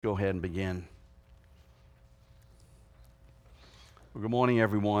Go ahead and begin. Well, good morning,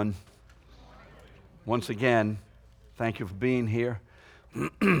 everyone. Once again, thank you for being here.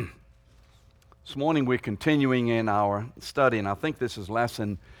 This morning we're continuing in our study, and I think this is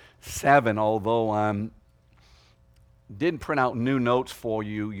lesson 7, although I didn't print out new notes for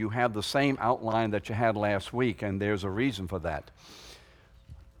you. You have the same outline that you had last week, and there's a reason for that.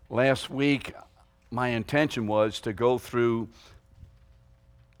 Last week, my intention was to go through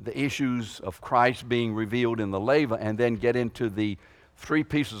the issues of Christ being revealed in the laver and then get into the 3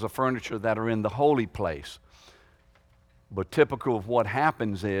 pieces of furniture that are in the holy place. But typical of what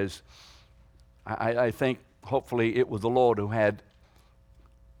happens is, I think hopefully it was the Lord who had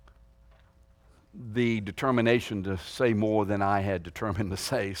the determination to say more than I had determined to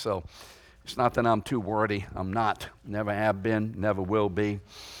say. So it's not that I'm too wordy. I'm not. Never have been, never will be.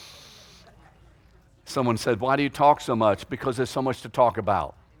 Someone said, "Why do you talk so much?" Because there's so much to talk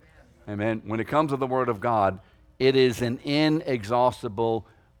about. Amen. When it comes to the Word of God, it is an inexhaustible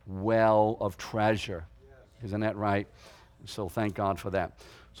well of treasure. Isn't that right? So thank God for that.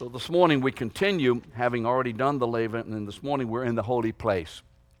 So this morning we continue, having already done the laver, and then this morning we're in the holy place.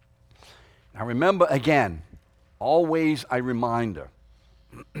 Now remember again, always a reminder,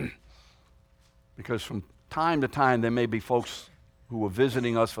 because from time to time there may be folks who are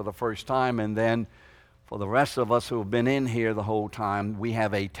visiting us for the first time, and then for the rest of us who have been in here the whole time, we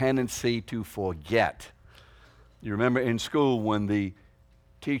have a tendency to forget. You remember in school when the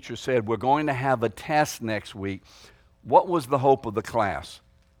teacher said, "We're going to have a test next week." What was the hope of the class?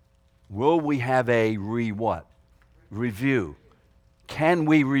 Will we have a review? Can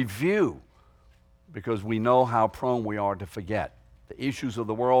we review? Because we know how prone we are to forget. The issues of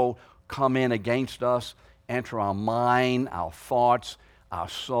the world come in against us, enter our mind, our thoughts, our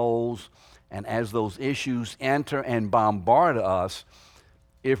souls. And as those issues enter and bombard us,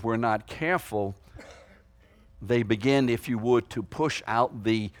 if we're not careful, they begin, if you would, to push out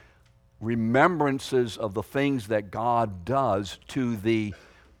the remembrances of the things that God does to the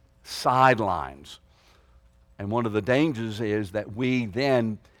sidelines. And one of the dangers is that we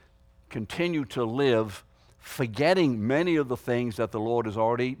then continue to live forgetting many of the things that the Lord has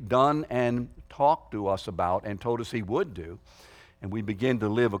already done and talked to us about and told us He would do. And we begin to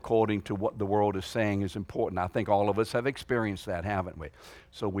live according to what the world is saying is important. I think all of us have experienced that, haven't we?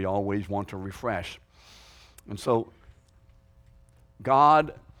 So we always want to refresh. And so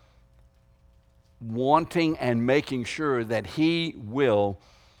God wanting and making sure that He will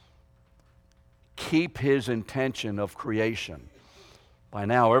keep His intention of creation. By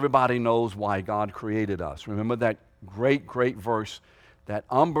now, everybody knows why God created us. Remember that great verse, that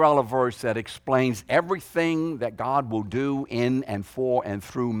umbrella verse that explains everything that God will do in and for and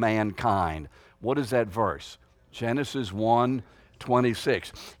through mankind. What is that verse? Genesis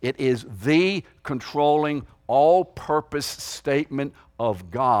 1:26. It is the controlling, all-purpose statement of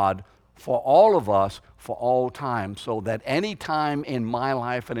God for all of us for all time, so that any time in my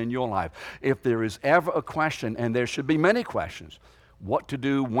life and in your life, if there is ever a question, and there should be many questions, what to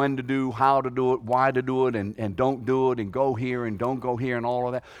do, when to do, how to do it, why to do it, and don't do it, and go here and don't go here, and all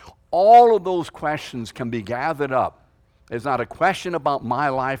of that. All of those questions can be gathered up. There's not a question about my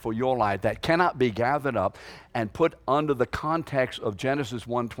life or your life that cannot be gathered up and put under the context of Genesis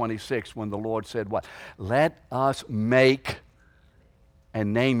 1:26, when the Lord said what? Let us make,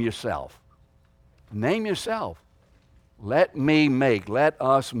 and name yourself. Name yourself. Let me make, let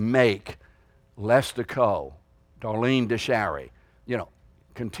us make Lester Coe, Darlene DeShary.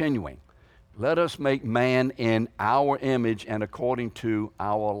 Continuing. Let us make man in our image and according to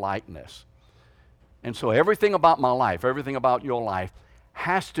our likeness. And so everything about my life, everything about your life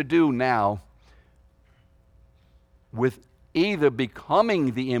has to do now with either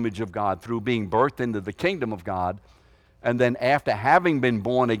becoming the image of God through being birthed into the kingdom of God, and then after having been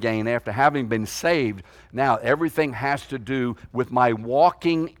born again, after having been saved, now everything has to do with my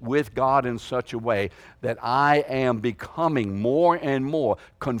walking with God in such a way that I am becoming more and more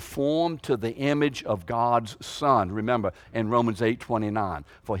conformed to the image of God's Son. Remember in Romans 8:29,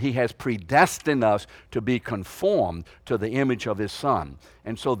 for He has predestined us to be conformed to the image of His Son.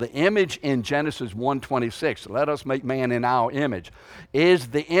 And so the image in Genesis 1:26, let us make man in our image, is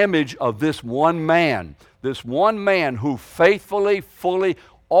the image of this one man who faithfully, fully,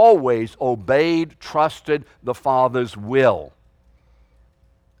 always obeyed, trusted the Father's will.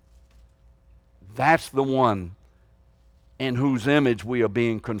 That's the one in whose image we are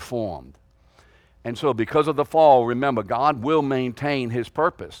being conformed. And so because of the fall, remember, God will maintain His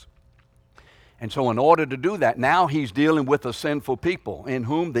purpose. And so in order to do that, now He's dealing with a sinful people in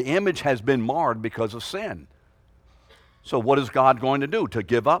whom the image has been marred because of sin. So what is God going to do? To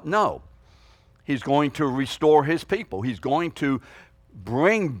give up? No. He's going to restore his people. He's going to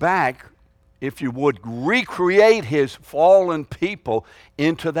bring back, if you would, recreate his fallen people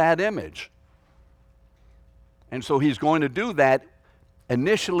into that image. And so he's going to do that,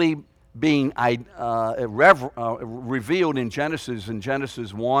 initially being revealed in Genesis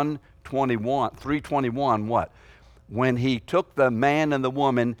 3:21, what? When he took the man and the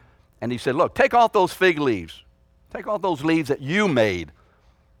woman and he said, look, take off those fig leaves. Take off those leaves that you made.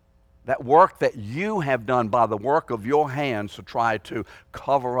 That work that you have done by the work of your hands to try to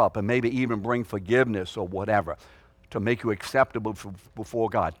cover up and maybe even bring forgiveness or whatever to make you acceptable before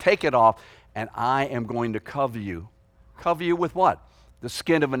God. Take it off, and I am going to cover you. Cover you with what? The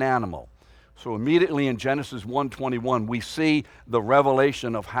skin of an animal. So immediately in Genesis 1:21, we see the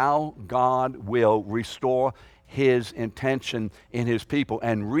revelation of how God will restore his intention in his people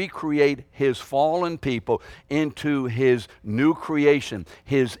and recreate his fallen people into his new creation,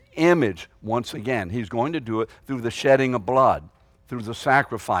 his image once again. He's going to do it through the shedding of blood, through the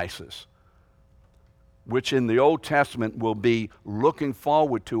sacrifices, which in the Old Testament will be looking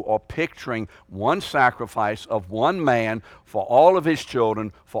forward to or picturing one sacrifice of one man for all of his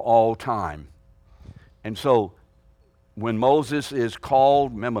children for all time. And so when Moses is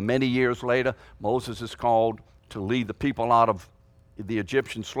called, remember many years later, Moses is called to lead the people out of the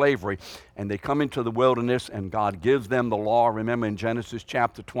Egyptian slavery, and they come into the wilderness and God gives them the law. Remember in Genesis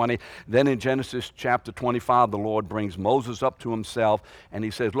chapter 20, then in Genesis chapter 25, the Lord brings Moses up to himself and he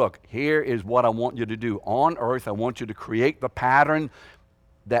says, look, here is what I want you to do. On earth, I want you to create the pattern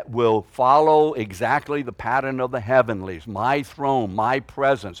that will follow exactly the pattern of the heavenlies, my throne, my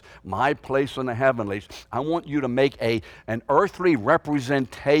presence, my place in the heavenlies. I want you to make an earthly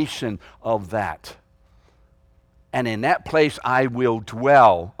representation of that. And in that place I will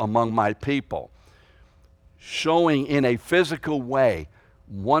dwell among my people, showing in a physical way,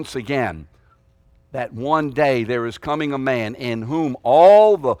 once again, that one day there is coming a man in whom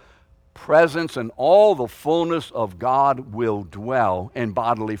all the presence and all the fullness of God will dwell in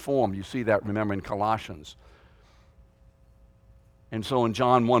bodily form. You see that, remember, in Colossians. And so in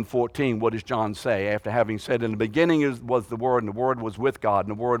John 1:14, what does John say? After having said, in the beginning was the Word, and the Word was with God,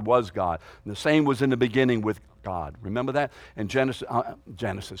 and the Word was God. And the same was in the beginning with God. Remember that? In John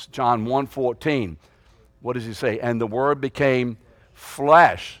 1:14, what does he say? And the Word became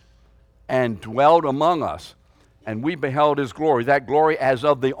flesh and dwelt among us, and we beheld his glory, that glory as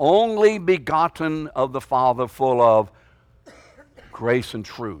of the only begotten of the Father, full of grace and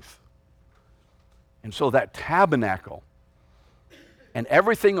truth. And so that tabernacle and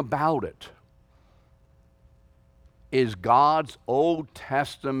everything about it is God's Old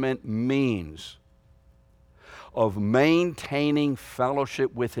Testament means of maintaining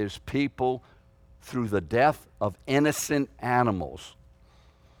fellowship with his people through the death of innocent animals,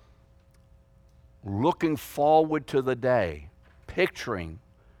 looking forward to the day, picturing,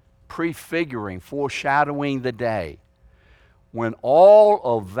 prefiguring, foreshadowing the day when all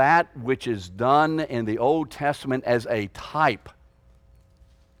of that which is done in the Old Testament as a type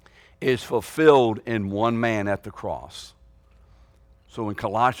is fulfilled in one man at the cross. So in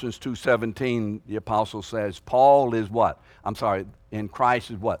Colossians 2:17, the apostle says, Paul is what? In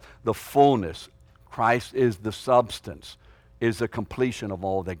Christ is what? The fullness. Christ is the substance, is the completion of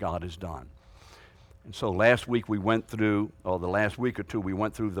all that God has done. And so last week we went through, or the last week or two, we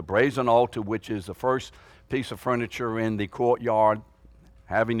went through the brazen altar, which is the first piece of furniture in the courtyard,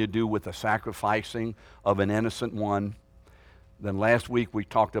 having to do with the sacrificing of an innocent one. Then last week we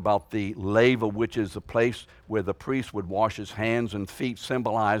talked about the laver, which is the place where the priest would wash his hands and feet,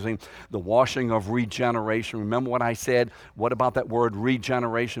 symbolizing the washing of regeneration. Remember what I said? What about that word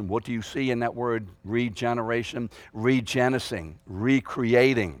regeneration? What do you see in that word regeneration? Regenesing,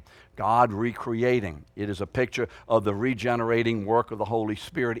 recreating. God recreating. It is a picture of the regenerating work of the Holy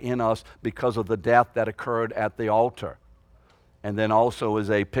Spirit in us because of the death that occurred at the altar. And then also is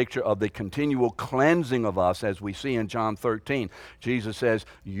a picture of the continual cleansing of us, as we see in John 13. Jesus says,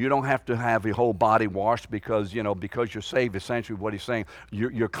 you don't have to have your whole body washed because you're saved. Essentially what he's saying,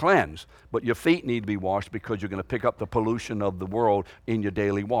 you're cleansed, but your feet need to be washed because you're going to pick up the pollution of the world in your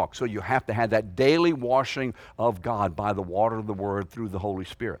daily walk. So you have to have that daily washing of God by the water of the Word through the Holy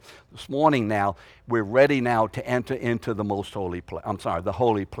Spirit. This morning now, we're ready now to enter into the most holy place, the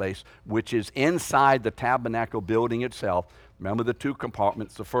holy place, which is inside the tabernacle building itself. Remember the two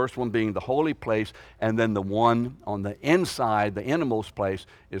compartments, the first one being the holy place, and then the one on the inside, the innermost place,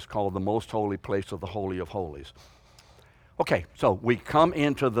 is called the most holy place of the Holy of Holies. Okay, so we come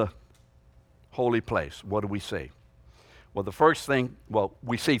into the holy place. What do we see? Well, the first thing,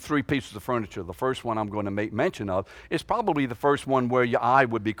 we see three pieces of furniture. The first one I'm going to make mention of is probably the first one where your eye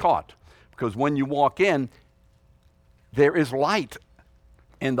would be caught. Because when you walk in, there is light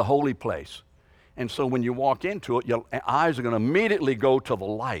in the holy place. And so when you walk into it, your eyes are going to immediately go to the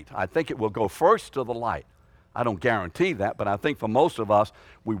light. I think it will go first to the light. I don't guarantee that, but I think for most of us,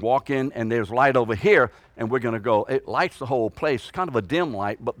 we walk in and there's light over here, and we're going to go, it lights the whole place. It's kind of a dim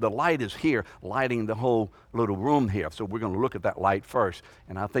light, but the light is here, lighting the whole little room here. So we're going to look at that light first.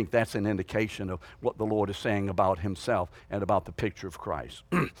 And I think that's an indication of what the Lord is saying about himself and about the picture of Christ.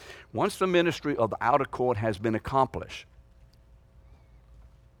 Once the ministry of the outer court has been accomplished,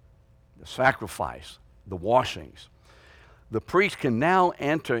 the sacrifice, the washings, the priest can now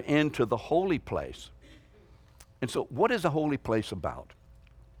enter into the holy place. And so what is the holy place about?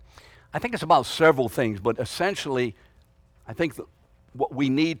 I think it's about several things, but essentially, I think what we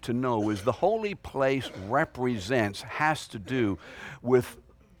need to know is the holy place has to do with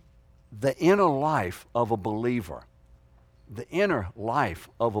the inner life of a believer. The inner life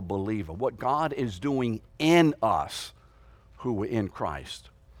of a believer, what God is doing in us who are in Christ.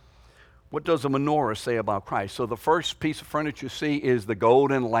 What does the menorah say about Christ? So the first piece of furniture you see is the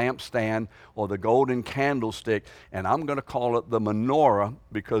golden lampstand or the golden candlestick, and I'm going to call it the menorah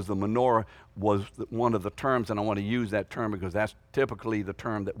because the menorah was one of the terms, and I want to use that term because that's typically the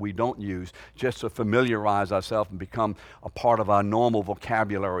term that we don't use, just to familiarize ourselves and become a part of our normal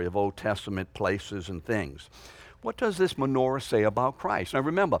vocabulary of Old Testament places and things. What does this menorah say about Christ? Now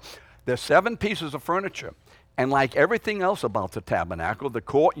remember, there's 7 pieces of furniture, and like everything else about the tabernacle, the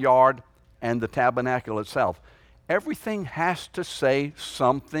courtyard, and the tabernacle itself, everything has to say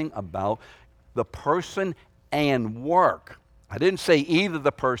something about the person and work. I didn't say either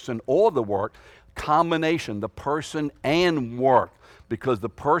the person or the work, combination, the person and work, because the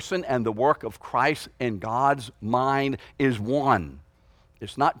person and the work of Christ in God's mind is one.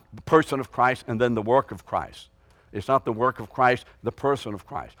 It's not the person of Christ and then the work of Christ. It's not the work of Christ, the person of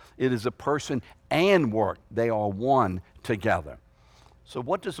Christ. It is a person and work. They are one together. So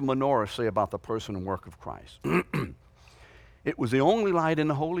what does the menorah say about the person and work of Christ? It was the only light in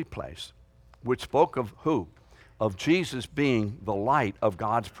the holy place, which spoke of who? Of Jesus being the light of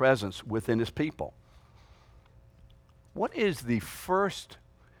God's presence within his people. What is the first,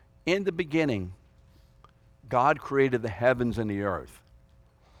 in the beginning, God created the heavens and the earth.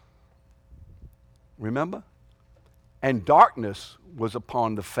 Remember? And darkness was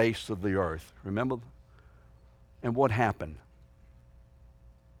upon the face of the earth. Remember? And what happened?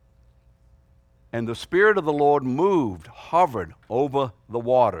 And the Spirit of the Lord moved, hovered over the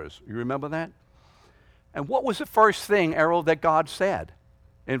waters. You remember that? And what was the first thing, Errol, that God said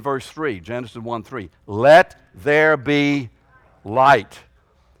in verse 3, Genesis 1:3? Let there be light.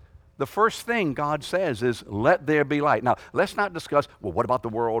 The first thing God says is, let there be light. Now, let's not discuss, well, what about the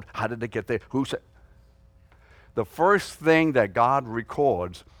world? How did it get there? Who said? The first thing that God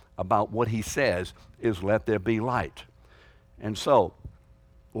records about what he says is, let there be light. And so,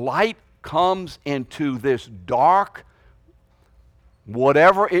 light comes into this dark,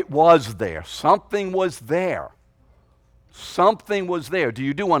 whatever it was there. Something was there. Something was there.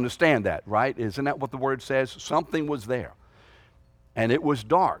 Do understand that, right? Isn't that what the word says? Something was there. And it was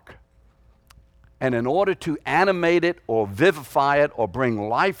dark. And in order to animate it or vivify it or bring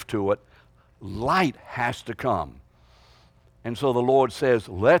life to it, light has to come. And so the Lord says,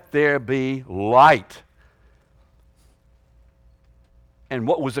 let there be light. And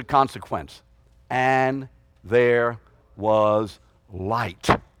what was the consequence? And there was light.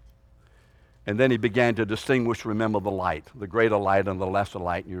 And then he began to distinguish, remember the light, the greater light and the lesser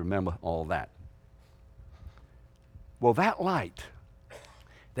light. You remember all that. Well, that light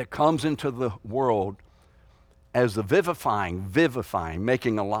that comes into the world as the vivifying,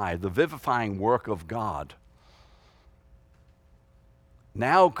 making alive, the vivifying work of God,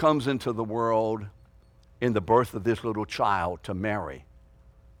 now comes into the world in the birth of this little child to Mary.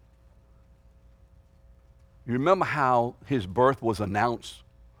 You remember how his birth was announced?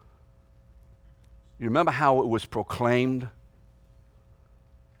 You remember how it was proclaimed?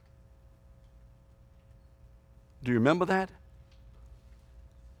 Do you remember that?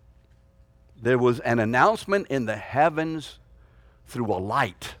 There was an announcement in the heavens through a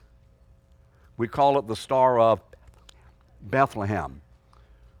light. We call it the Star of Bethlehem.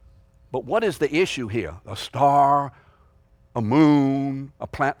 But what is the issue here? A star, a moon, a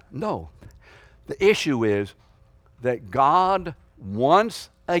planet? No. The issue is that God once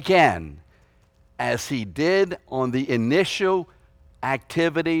again, as he did on the initial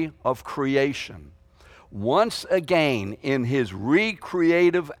activity of creation, once again in his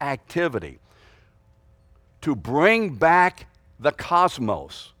recreative activity, to bring back the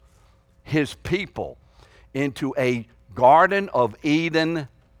cosmos, his people, into a Garden of Eden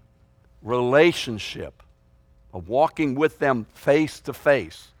relationship of walking with them face to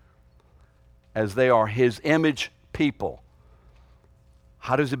face as they are his image people.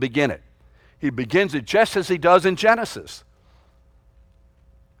 How does he begin it? He begins it just as he does in Genesis.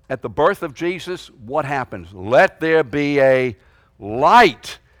 At the birth of Jesus, what happens? Let there be a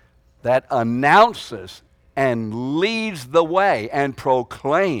light that announces and leads the way and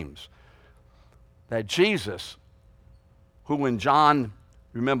proclaims that Jesus, who in John,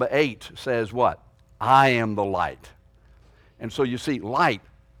 remember 8, says what? I am the light. And so you see, light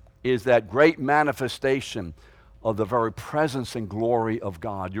is that great manifestation of the very presence and glory of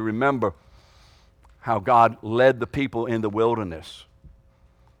God. You remember how God led the people in the wilderness.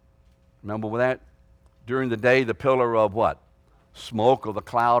 Remember that? During the day, the pillar of what? Smoke of the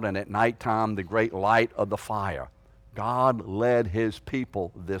cloud, and at nighttime, the great light of the fire. God led his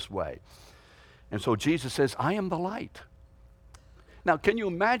people this way. And so Jesus says, I am the light. Now, can you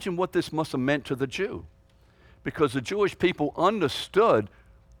imagine what this must have meant to the Jew? Because the Jewish people understood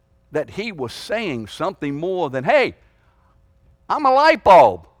that he was saying something more than, hey, I'm a light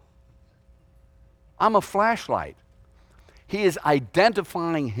bulb. I'm a flashlight. He is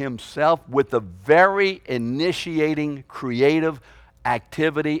identifying himself with the very initiating creative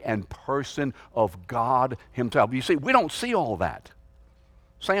activity and person of God himself. You see, we don't see all that.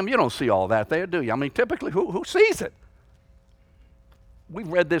 Sam, you don't see all that there, do you? I mean, typically, who sees it? We've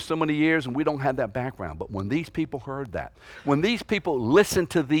read this so many years and we don't have that background. But when these people heard that, when these people listened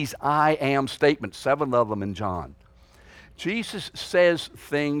to these I am statements, 7 of them in John, Jesus says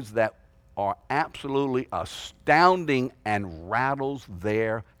things that are absolutely astounding and rattles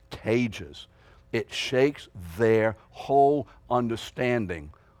their cages. It shakes their whole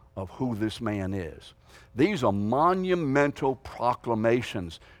understanding of who this man is. These are monumental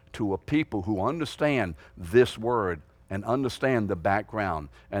proclamations to a people who understand this word and understand the background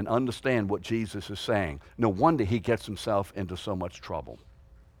and understand what Jesus is saying. No wonder he gets himself into so much trouble.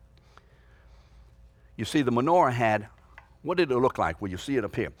 You see, the menorah had, what did it look like? Well, you see it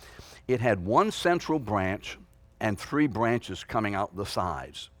up here. It had one central branch and 3 branches coming out the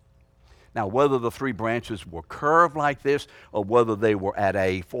sides. Now, whether the 3 branches were curved like this, or whether they were at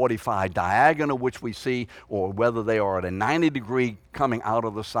a 45 diagonal, which we see, or whether they are at a 90 degree coming out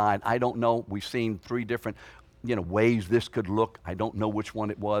of the side, I don't know. We've seen 3 different ways this could look. I don't know which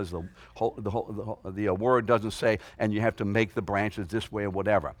one it was. The word doesn't say, and you have to make the branches this way or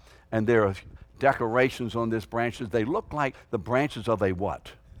whatever. And there are decorations on these branches. They look like the branches of a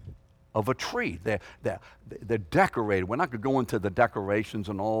what? Of a tree. They're decorated. We're not going to go into the decorations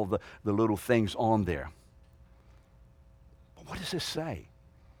and all the little things on there. But what does this say?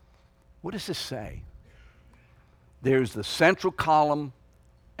 What does this say? There's the central column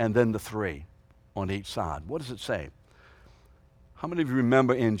and then the 3 on each side. What does it say? How many of you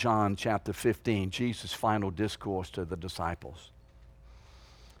remember in John chapter 15, Jesus' final discourse to the disciples?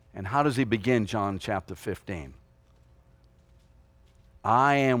 And how does he begin John chapter 15?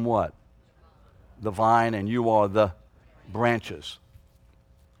 I am what? The vine, and you are the branches.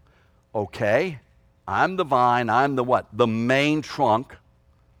 Okay, I'm the vine, I'm the what? The main trunk,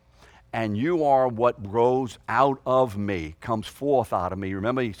 and you are what grows out of me, comes forth out of me.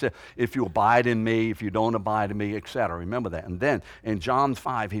 Remember, he said, if you abide in me, if you don't abide in me, etc. Remember that. And then in John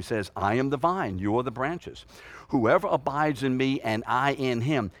 5, he says, I am the vine, you are the branches. Whoever abides in me and I in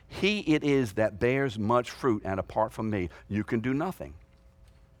him, he it is that bears much fruit, and apart from me, you can do nothing.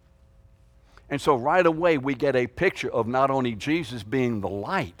 And so right away, we get a picture of not only Jesus being the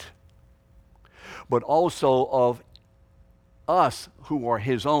light, but also of us who are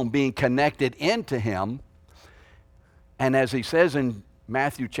his own being connected into him. And as he says in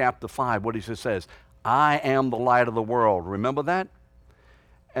Matthew chapter 5, what he says, I am the light of the world. Remember that?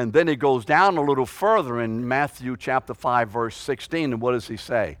 And then he goes down a little further in Matthew chapter 5, verse 16, and what does he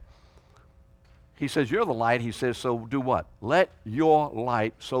say? He says, you're the light. He says, so do what? Let your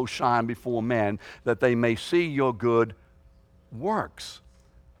light so shine before men that they may see your good works.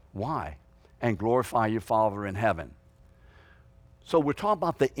 Why? And glorify your Father in heaven. So we're talking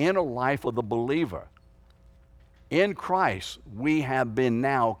about the inner life of the believer. In Christ, we have been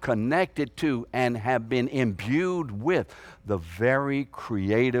now connected to and have been imbued with the very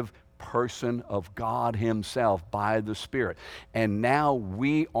creative person of God himself by the Spirit. And now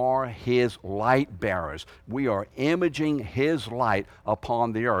we are his light bearers. We are imaging his light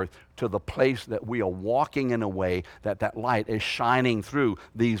upon the earth to the place that we are walking in a way that that light is shining through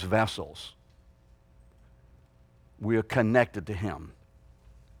these vessels. We are connected to him.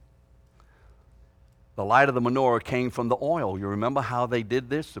 The light of the menorah came from the oil. You remember how they did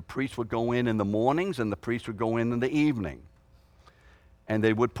this? The priest would go in the mornings and the priest would go in the evening. And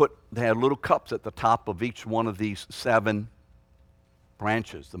they had little cups at the top of each one of these 7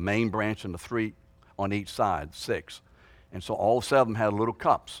 branches, the main branch and the 3 on each side, 6. And so all 7 had little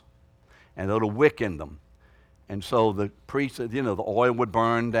cups and a little wick in them. And so the priest, the oil would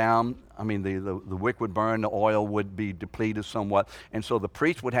burn down. I mean, the wick would burn, the oil would be depleted somewhat. And so the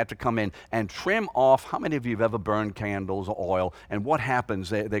priest would have to come in and trim off. How many of you have ever burned candles or oil? And what happens?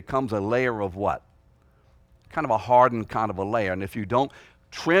 There comes a layer of what? Kind of a hardened kind of a layer. And if you don't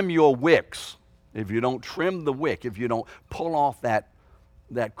trim your wicks, if you don't trim the wick, if you don't pull off that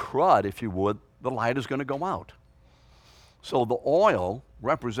crud, if you would, the light is going to go out. So the oil,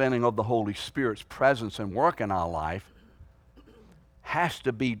 representing of the Holy Spirit's presence and work in our life, has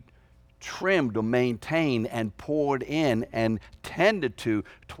to be trimmed or maintained and poured in and tended to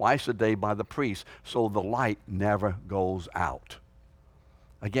twice a day by the priest so the light never goes out.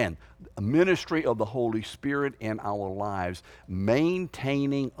 Again, a ministry of the Holy Spirit in our lives,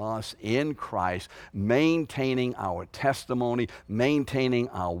 maintaining us in Christ, maintaining our testimony, maintaining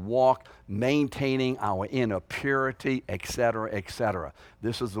our walk, maintaining our inner purity, etc., etc.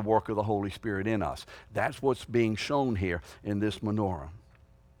 This is the work of the Holy Spirit in us. That's what's being shown here in this menorah.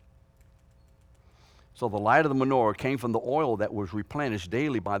 So the light of the menorah came from the oil that was replenished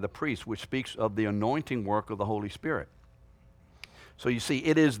daily by the priest, which speaks of the anointing work of the Holy Spirit. So you see,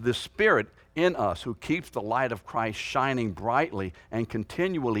 it is the Spirit in us who keeps the light of Christ shining brightly and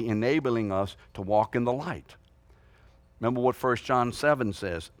continually enabling us to walk in the light. Remember what 1 John 1:7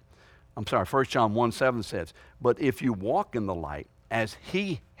 says. But if you walk in the light, as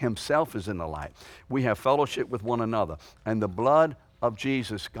he himself is in the light, we have fellowship with one another. And the blood of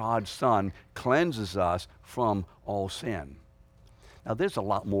Jesus, God's Son, cleanses us from all sin. Now, there's a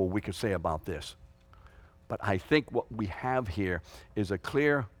lot more we could say about this. But I think what we have here is a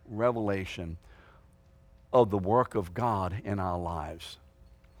clear revelation of the work of God in our lives.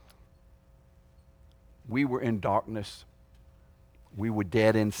 We were in darkness. We were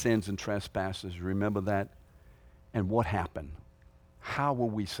dead in sins and trespasses. Remember that? And what happened? How were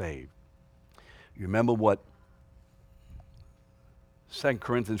we saved? You remember what 2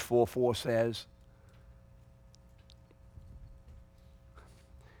 Corinthians 4:4 says?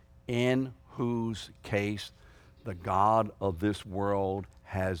 In whose case the God of this world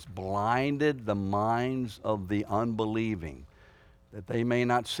has blinded the minds of the unbelieving, that they may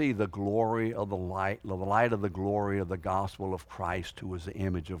not see the glory of the light of the glory of the gospel of Christ, who is the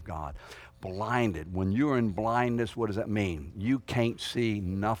image of God. Blinded. When you're in blindness, what does that mean? You can't see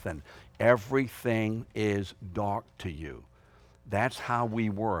nothing. Everything is dark to you. That's how we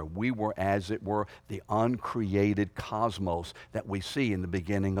were. We were, as it were, the uncreated cosmos that we see in the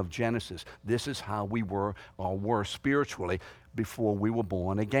beginning of Genesis. This is how we were spiritually before we were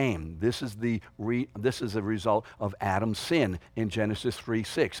born again. This is a result of Adam's sin in Genesis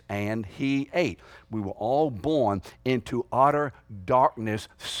 3:6. And he ate. We were all born into utter darkness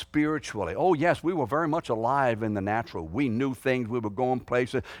spiritually. Oh yes, we were very much alive in the natural. We knew things. We were going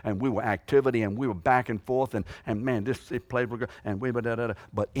places, and we were activity, and we were back and forth, and man, it played, and we were da-da-da.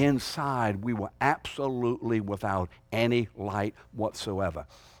 But inside, we were absolutely without any light whatsoever.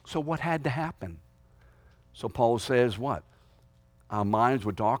 So what had to happen? So Paul says what? Our minds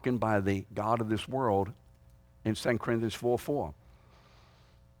were darkened by the God of this world in 2 Corinthians 4:4.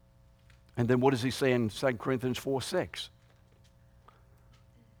 And then what does he say in 2 Corinthians 4:6?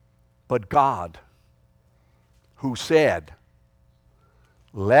 But God, who said,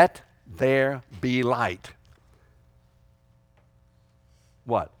 let there be light,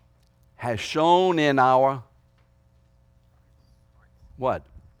 what? Has shown in our, what?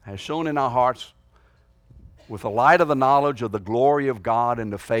 Has shown in our hearts with the light of the knowledge of the glory of God in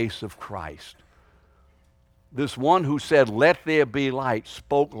the face of Christ. This one who said, let there be light,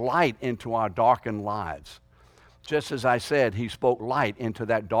 spoke light into our darkened lives. Just as I said, he spoke light into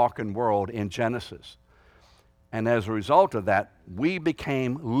that darkened world in Genesis. And as a result of that, we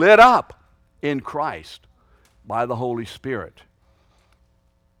became lit up in Christ by the Holy Spirit.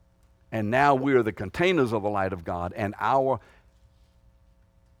 And now we are the containers of the light of God, and our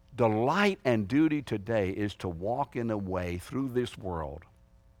delight and duty today is to walk in a way through this world,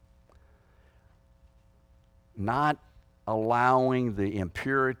 not allowing the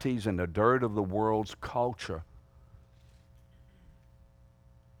impurities and the dirt of the world's culture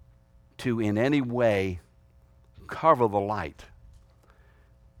to in any way cover the light.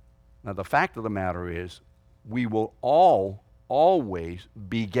 Now, the fact of the matter is, we will always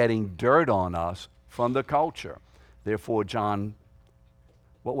be getting dirt on us from the culture. Therefore, John,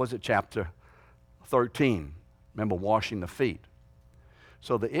 what was it, chapter 13. Remember, washing the feet.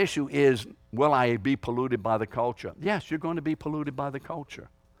 So the issue is, will I be polluted by the culture? Yes, you're going to be polluted by the culture.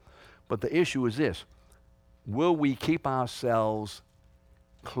 But the issue is this: will we keep ourselves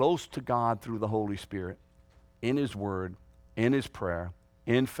close to God through the Holy Spirit, in His Word, in His prayer,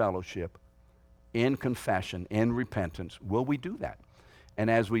 in fellowship, in confession, in repentance? Will we do that? And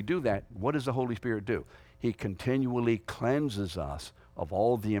as we do that, what does the Holy Spirit do? He continually cleanses us of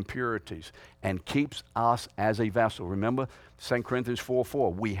all the impurities and keeps us as a vessel. Remember 2 Corinthians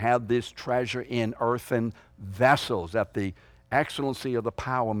 4:4, we have this treasure in earthen vessels, that the excellency of the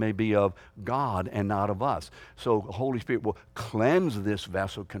power may be of God and not of us. So the Holy Spirit will cleanse this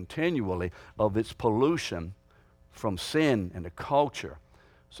vessel continually of its pollution from sin and the culture,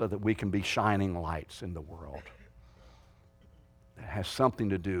 so that we can be shining lights in the world. That has something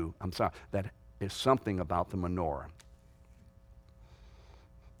to do, that is something about the menorah.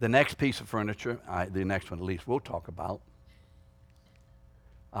 The next piece of furniture, the next one at least we'll talk about.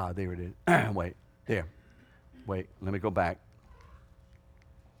 There it is. Wait, let me go back.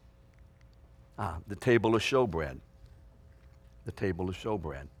 The table of showbread. The table of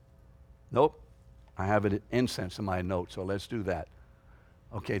showbread. Nope, I have it incense in my notes, so let's do that.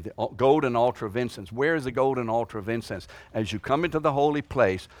 Okay, the golden altar of incense. Where is the golden altar of incense? As you come into the holy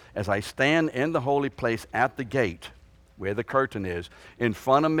place, as I stand in the holy place at the gate, where the curtain is, in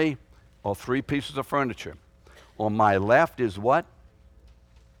front of me are three pieces of furniture. On my left is what?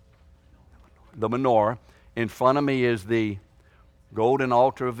 The menorah. In front of me is the golden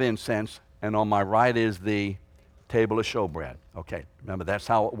altar of incense, and on my right is the table of showbread. Okay, remember, that's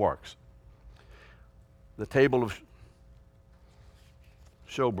how it works. The table of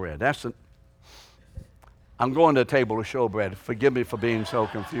showbread. I'm going to the table of showbread. Forgive me for being so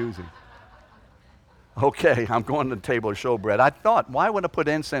confusing. Okay, I'm going to the table of showbread. I thought, why would I put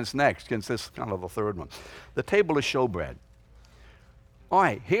incense next, since this is kind of the third one? The table of showbread. All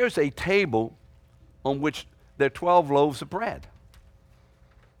right, here's a table on which there are 12 loaves of bread.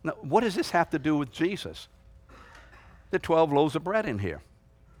 Now, what does this have to do with Jesus? There are 12 loaves of bread in here.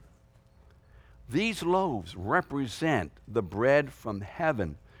 These loaves represent the bread from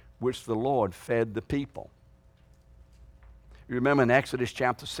heaven, which the Lord fed the people. You remember in Exodus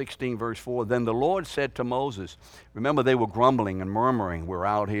chapter 16, verse 4, then the Lord said to Moses, remember they were grumbling and murmuring, we're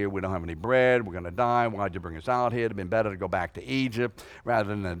out here, we don't have any bread, we're going to die, why'd you bring us out here? It'd been better to go back to Egypt rather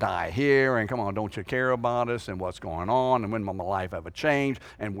than to die here, and come on, don't you care about us and what's going on, and when will my life ever change,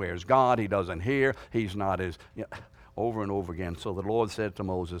 and where's God? He doesn't hear, he's not as, over and over again. So the Lord said to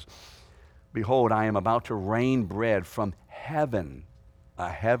Moses, behold, I am about to rain bread from heaven, a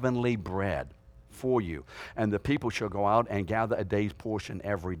heavenly bread for you, and the people shall go out and gather a day's portion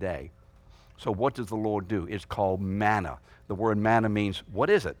every day. So what does the Lord do? It's called manna. The word manna means, what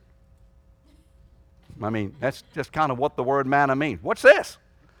is it? I mean, that's just kind of what the word manna means. What's this?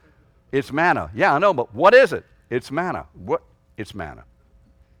 It's manna. Yeah, I know, but what is it? It's manna. What? It's manna.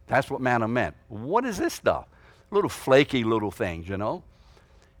 That's what manna meant. What is this stuff? Little flaky little things,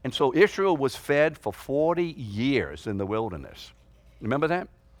 And so Israel was fed for 40 years in the wilderness. Remember that?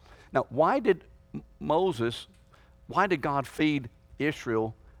 Now, why did God feed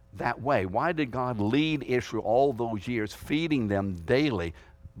Israel that way? Why did God lead Israel all those years, feeding them daily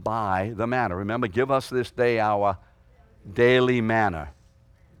by the manna? Remember, give us this day our daily manna.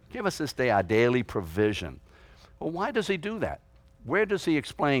 Give us this day our daily provision. Well, why does he do that? Where does he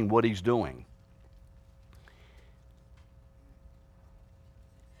explain what he's doing?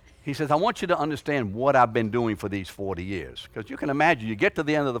 He says, I want you to understand what I've been doing for these 40 years. Because you can imagine, you get to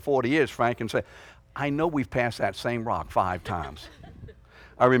the end of the 40 years, Frank, and say, I know we've passed that same rock 5 times.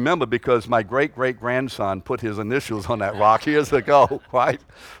 I remember because my great-great-grandson put his initials on that rock years ago, right?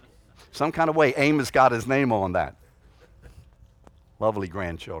 Some kind of way Amos got his name on that. Lovely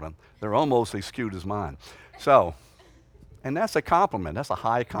grandchildren. They're almost as cute as mine. So, and that's a compliment. That's a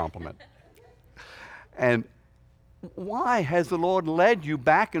high compliment. And why has the Lord led you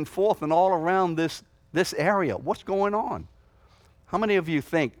back and forth and all around this area? What's going on? How many of you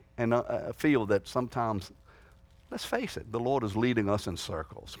think and feel that sometimes, let's face it, the Lord is leading us in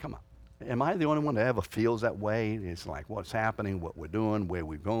circles? Come on. Am I the only one that ever feels that way? It's like what's happening, what we're doing, where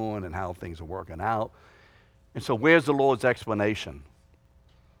we're going, and how things are working out. And so where's the Lord's explanation?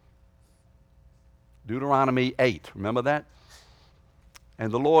 Deuteronomy 8, remember that?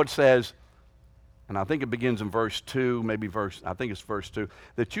 And the Lord says, and I think it begins in verse 2, I think it's verse 2,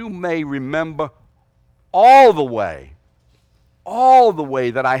 that you may remember all the way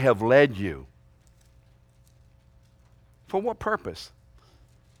that I have led you. For what purpose?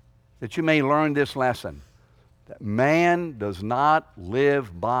 That you may learn this lesson, that man does not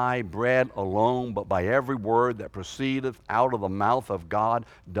live by bread alone, but by every word that proceedeth out of the mouth of God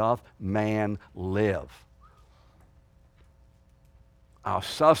doth man live. Our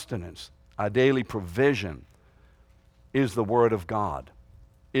sustenance, our daily provision is the Word of God,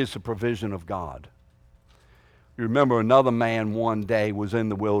 is the provision of God. You remember another man one day was in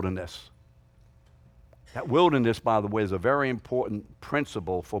the wilderness. That wilderness, by the way, is a very important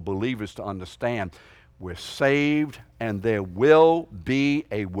principle for believers to understand. We're saved, and there will be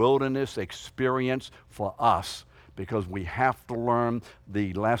a wilderness experience for us because we have to learn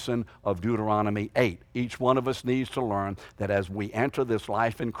the lesson of Deuteronomy 8. Each one of us needs to learn that as we enter this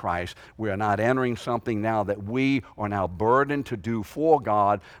life in Christ, we are not entering something now that we are now burdened to do for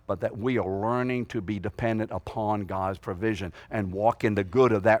God, but that we are learning to be dependent upon God's provision and walk in the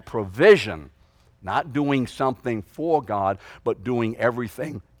good of that provision. Not doing something for God, but doing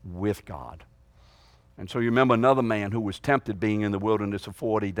everything with God. And so you remember another man who was tempted being in the wilderness for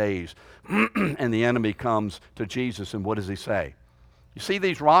 40 days. And the enemy comes to Jesus, and what does he say? You see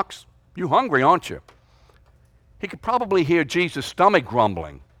these rocks? You hungry, aren't you? He could probably hear Jesus' stomach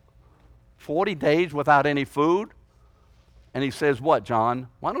grumbling. 40 days without any food. And he says, what, John?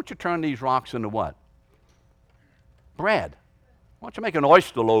 Why don't you turn these rocks into what? Bread. Why don't you make an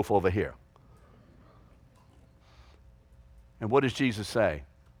oyster loaf over here? And what does Jesus say?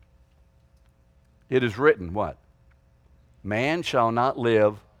 It is written, what? Man shall not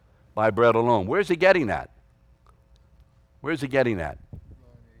live by bread alone. Where's he getting that? Where's he getting that?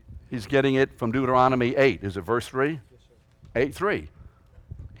 He's getting it from Deuteronomy 8. Is it verse 3? Yes, 8:3.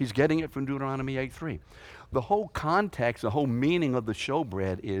 He's getting it from Deuteronomy 8:3. The whole context, the whole meaning of the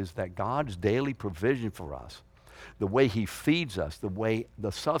showbread is that God's daily provision for us, the way he feeds us, the way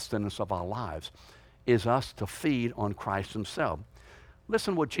the sustenance of our lives, is us to feed on Christ himself.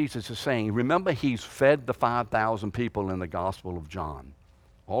 Listen what Jesus is saying. Remember, he's fed the 5,000 people in the Gospel of John.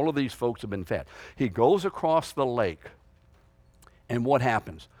 All of these folks have been fed. He goes across the lake, and what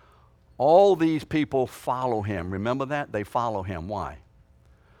happens? All these people follow him. Remember that? They follow him. Why?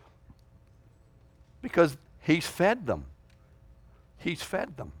 Because he's fed them. He's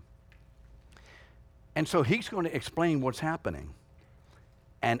fed them. And so he's going to explain what's happening.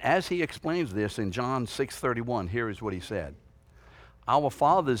 And as he explains this in John 6:31, here is what he said. Our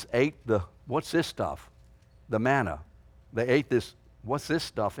fathers ate what's this stuff? The manna. They ate this, what's this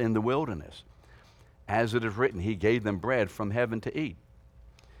stuff in the wilderness? As it is written, he gave them bread from heaven to eat.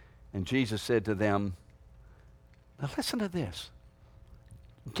 And Jesus said to them, now listen to this.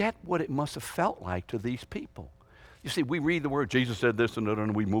 Get what it must have felt like to these people. You see, we read the word, Jesus said this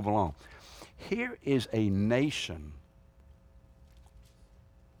and we move along. Here is a nation,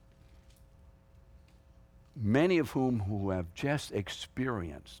 many of whom who have just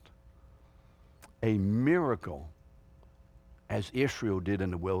experienced a miracle as Israel did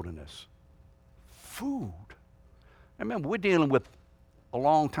in the wilderness. Food. I remember, we're dealing with a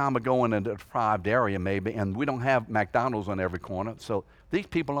long time ago in a deprived area maybe, and we don't have McDonald's on every corner, so these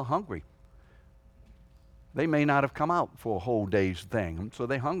people are hungry. They may not have come out for a whole day's thing, so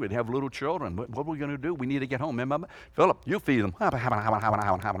they're hungry. They have little children. What are we going to do? We need to get home. Remember? Philip, you feed them. What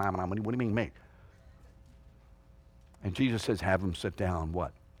do you mean me? And Jesus says, have them sit down.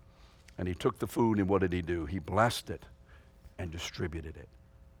 What? And he took the food, and what did he do? He blessed it and distributed it.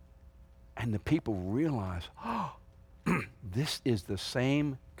 And the people realized, oh, this is the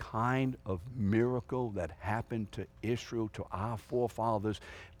same kind of miracle that happened to Israel, to our forefathers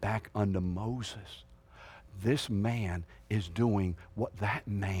back under Moses. This man is doing what that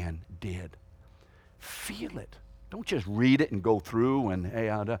man did. Feel it. Don't just read it and go through and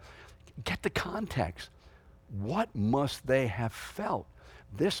hey, get the context. What must they have felt?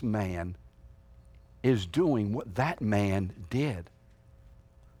 This man is doing what that man did.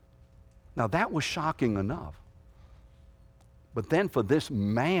 Now that was shocking enough. But then for this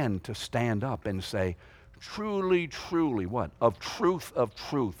man to stand up and say, truly, truly, what? Of truth,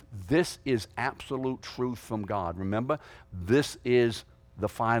 this is absolute truth from God. Remember, this is the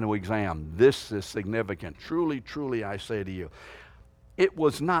final exam. This is significant. Truly, truly, I say to you. It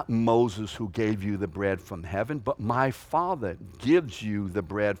was not Moses who gave you the bread from heaven, but my Father gives you the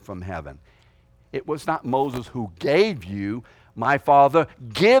bread from heaven. It was not Moses who gave you, my Father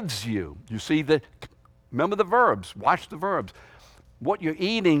gives you. You see, remember the verbs. Watch the verbs. What you're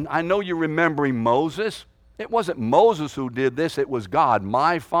eating, I know you're remembering Moses. It wasn't Moses who did this, it was God.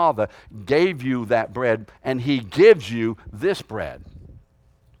 My Father gave you that bread, and he gives you this bread.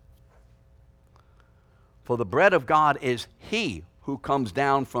 For the bread of God is he who comes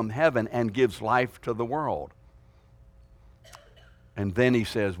down from heaven and gives life to the world. And then he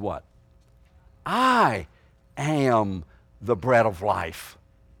says what? I am the bread of life.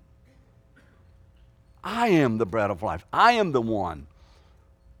 I am the bread of life. I am the one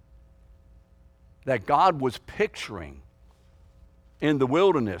that God was picturing in the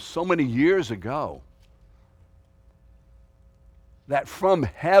wilderness so many years ago, that from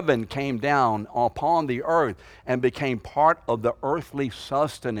heaven came down upon the earth and became part of the earthly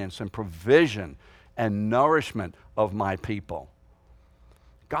sustenance and provision and nourishment of my people.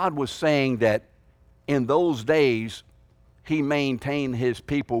 God was saying that in those days, he maintained his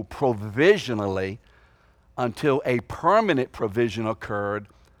people provisionally until a permanent provision occurred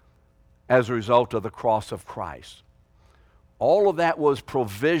as a result of the cross of Christ. All of that was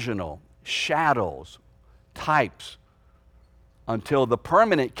provisional, shadows, types, until the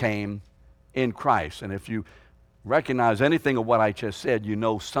permanent came in Christ. And if you recognize anything of what I just said, you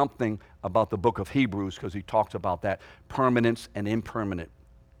know something about the book of Hebrews, because he talks about that permanence and impermanent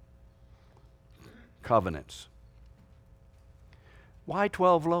covenants. Why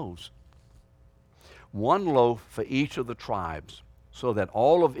 12 loaves? One loaf for each of the tribes, so that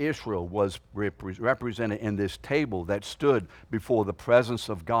all of Israel was represented in this table that stood before the presence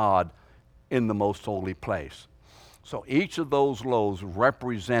of God in the most holy place. So each of those loaves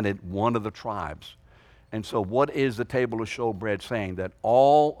represented one of the tribes. And so what is the table of showbread saying? That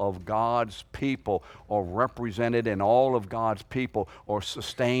all of God's people are represented, and all of God's people are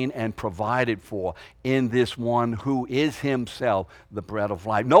sustained and provided for in this one who is himself the bread of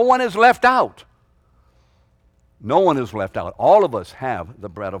life. No one is left out. No one is left out. All of us have the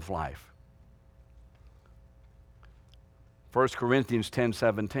bread of life. 1 Corinthians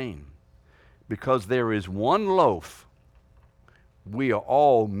 10:17. Because there is one loaf, we are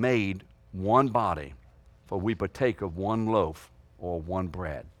all made one body, for we partake of one loaf or one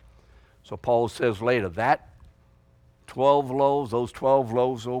bread. So Paul says later that 12 loaves, those 12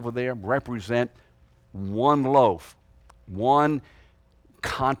 loaves over there, represent one loaf, one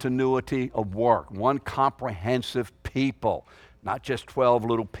continuity of work, one comprehensive people. Not just 12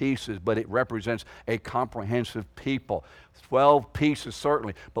 little pieces, but it represents a comprehensive people. 12 pieces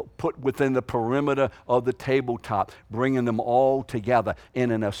certainly, but put within the perimeter of the tabletop, bringing them all together in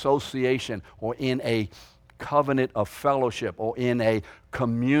an association or in a covenant of fellowship or in a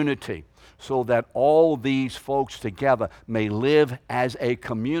community, so that all these folks together may live as a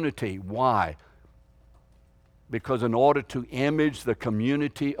community. Why? Because in order to image the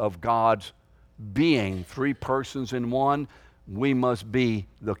community of God's being, three persons in one, we must be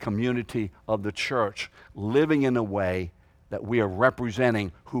the community of the church, living in a way that we are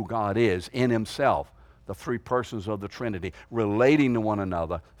representing who God is in himself, the three persons of the Trinity, relating to one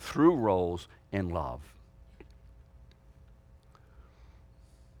another through roles in love.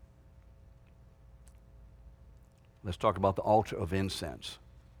 Let's talk about the altar of incense.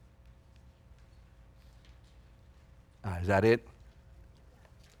 Is that it?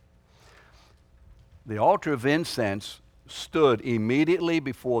 The altar of incense stood immediately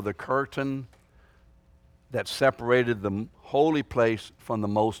before the curtain that separated the holy place from the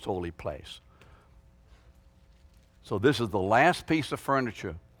most holy place. So this is the last piece of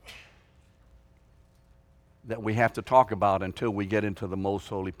furniture that we have to talk about until we get into the most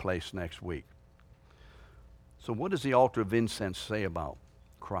holy place next week. So what does the altar of incense say about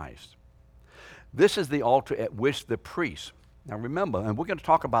Christ? This is the altar at which the priests, now remember, and we're going to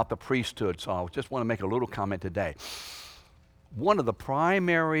talk about the priesthood, so I just want to make a little comment today. One of the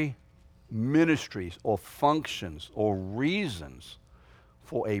primary ministries or functions or reasons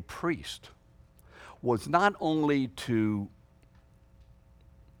for a priest was not only to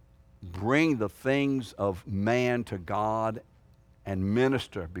bring the things of man to God and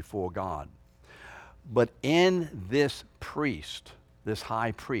minister before God, but in this priest, this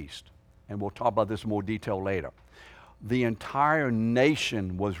high priest, and we'll talk about this in more detail later, the entire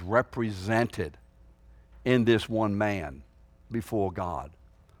nation was represented in this one man before God.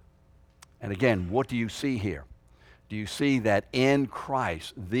 And again, what do you see here? Do you see that in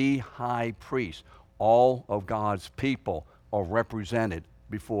Christ, the high priest, all of God's people are represented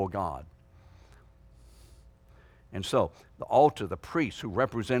before God? And so, the altar, the priest who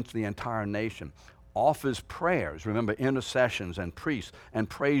represents the entire nation, offers prayers, remember, intercessions and priests and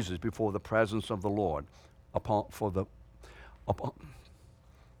praises before the presence of the Lord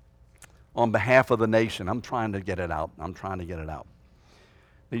on behalf of the nation. I'm trying to get it out. Now,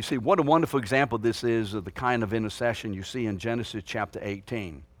 you see, what a wonderful example this is of the kind of intercession you see in Genesis chapter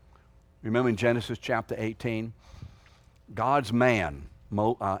 18. Remember in Genesis chapter 18? God's man,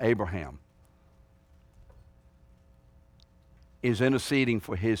 Abraham, is interceding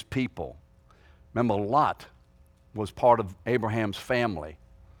for his people. Remember, Lot was part of Abraham's family.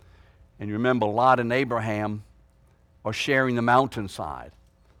 And you remember Lot and Abraham are sharing the mountainside.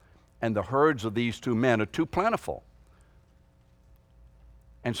 And the herds of these two men are too plentiful.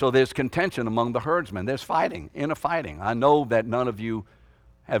 And so there's contention among the herdsmen. There's fighting, inner fighting. I know that none of you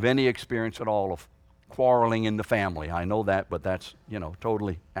have any experience at all of quarreling in the family. I know that, but that's,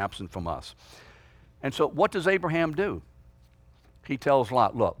 totally absent from us. And so what does Abraham do? He tells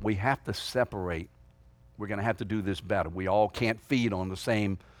Lot, look, we have to separate. We're going to have to do this better. We all can't feed on the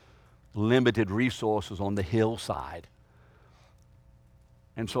same limited resources on the hillside.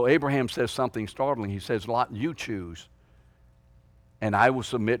 And so Abraham says something startling. He says, Lot, you choose, and I will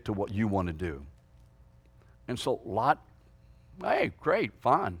submit to what you want to do. And so Lot, hey, great,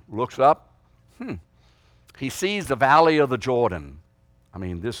 fine, looks up. He sees the valley of the Jordan. I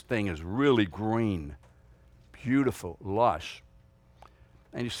mean, this thing is really green, beautiful, lush.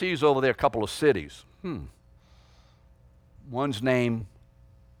 And he sees over there a couple of cities. One's named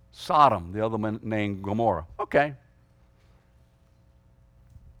Sodom, the other one named Gomorrah. Okay,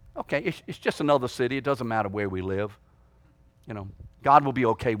 it's just another city. It doesn't matter where we live. God will be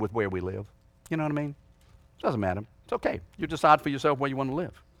okay with where we live. You know what I mean? It doesn't matter. It's okay. You decide for yourself where you want to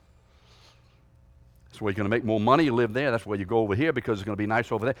live. That's where you're going to make more money, you live there. That's where you go over here because it's going to be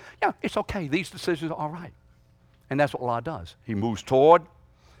nice over there. Yeah, it's okay. These decisions are all right. And that's what Lot does. He moves toward,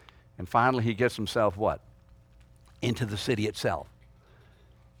 and finally he gets himself what? Into the city itself.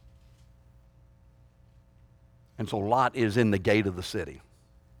 And so Lot is in the gate of the city.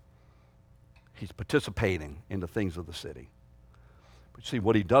 He's participating in the things of the city. But see,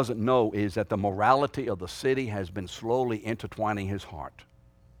 what he doesn't know is that the morality of the city has been slowly intertwining his heart,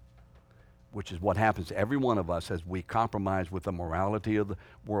 which is what happens to every one of us as we compromise with the morality of the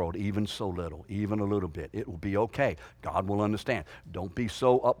world, even so little, even a little bit. It will be okay. God will understand. Don't be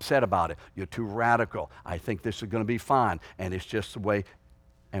so upset about it. You're too radical. I think this is going to be fine. And it's just the way,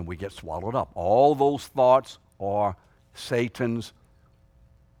 and we get swallowed up. All those thoughts are Satan's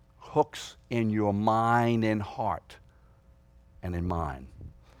hooks in your mind and heart and in mine.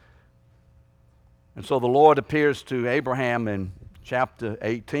 And so the Lord appears to Abraham in chapter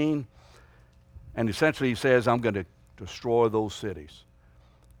 18, and essentially he says, I'm going to destroy those cities.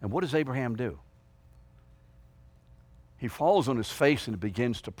 And what does Abraham do? He falls on his face and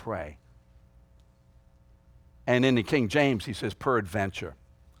begins to pray. And in the King James, he says, peradventure.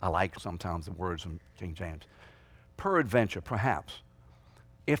 I like sometimes the words in King James. Peradventure, perhaps,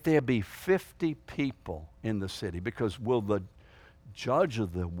 if there be 50 people in the city, because will the judge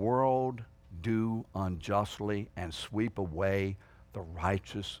of the world do unjustly and sweep away the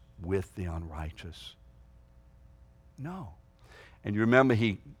righteous with the unrighteous? No. And you remember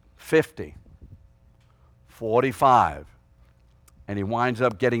 50, 45, and he winds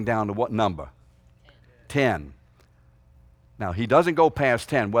up getting down to what number? 10. Now, he doesn't go past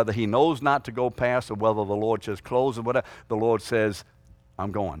 10, whether he knows not to go past or whether the Lord just closes or whatever. The Lord says,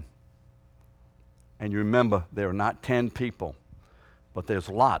 I'm going. And you remember, there are not 10 people, but there's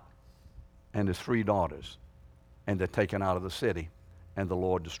Lot and his 3 daughters, and they're taken out of the city, and the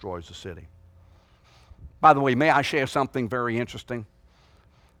Lord destroys the city. By the way, may I share something very interesting?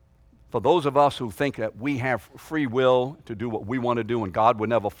 For those of us who think that we have free will to do what we want to do and God would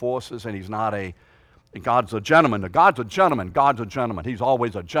never force us, and he's not God's a gentleman. God's a gentleman. God's a gentleman. He's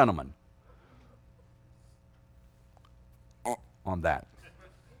always a gentleman on that.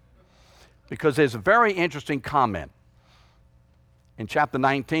 Because there's a very interesting comment. In chapter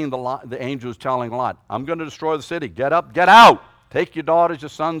 19, the angel is telling Lot, I'm going to destroy the city. Get up, get out. Take your daughters, your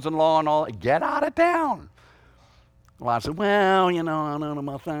sons-in-law, and all. Get out of town. Lot said, well, I don't know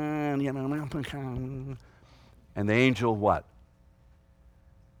about that. And the angel what?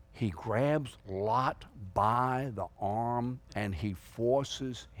 He grabs Lot by the arm and he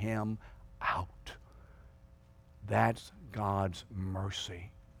forces him out. That's God's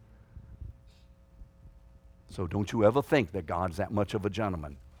mercy. So don't you ever think that God's that much of a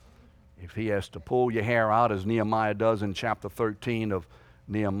gentleman. If he has to pull your hair out, as Nehemiah does in chapter 13 of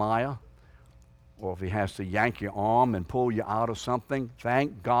Nehemiah, or if he has to yank your arm and pull you out of something,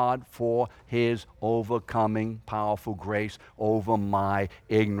 thank God for his overcoming powerful grace over my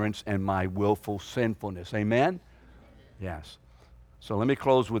ignorance and my willful sinfulness. Amen? Yes. So let me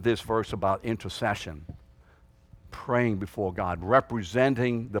close with this verse about intercession, praying before God,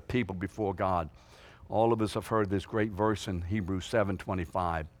 representing the people before God. All of us have heard this great verse in Hebrews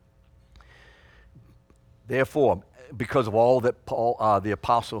 7:25. Therefore, because of all that Paul, the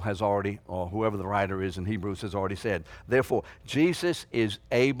apostle has already, or whoever the writer is in Hebrews has already said, therefore, Jesus is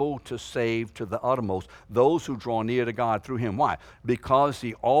able to save to the uttermost those who draw near to God through him. Why? Because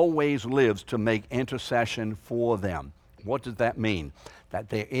he always lives to make intercession for them. What does that mean? that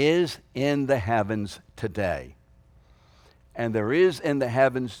there is in the heavens today, and there is in the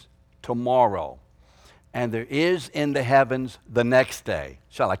heavens tomorrow, and there is in the heavens the next day.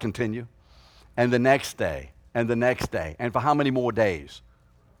 Shall I continue? And the next day, and the next day. And for how many more days?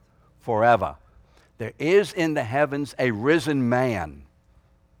 Forever. There is in the heavens a risen man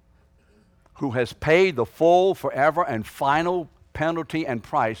who has paid the full, forever, and final penalty and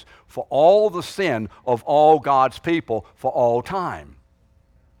price for all the sin of all God's people for all time.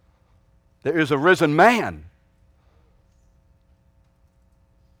 There is a risen man.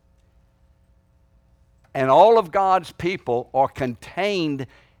 And all of God's people are contained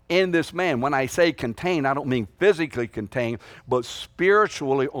in this man. When I say contained, I don't mean physically contained, but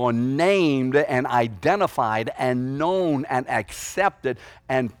spiritually are named and identified and known and accepted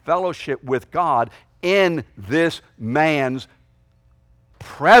and fellowship with God in this man's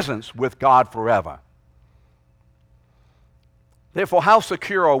presence with God forever. Therefore, how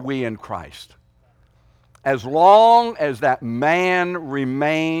secure are we in Christ? As long as that man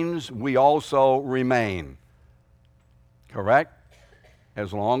remains, we also remain. Correct?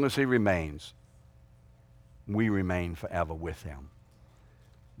 As long as he remains, we remain forever with him.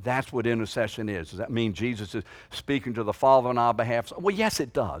 That's what intercession is. Does that mean Jesus is speaking to the Father on our behalf? Well, yes,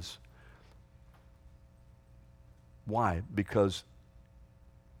 it does. Why? Because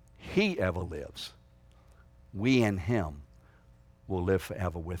he ever lives. We in him will live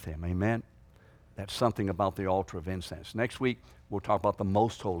forever with him. Amen? That's something about the altar of incense. Next week, we'll talk about the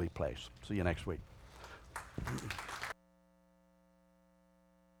most holy place. See you next week.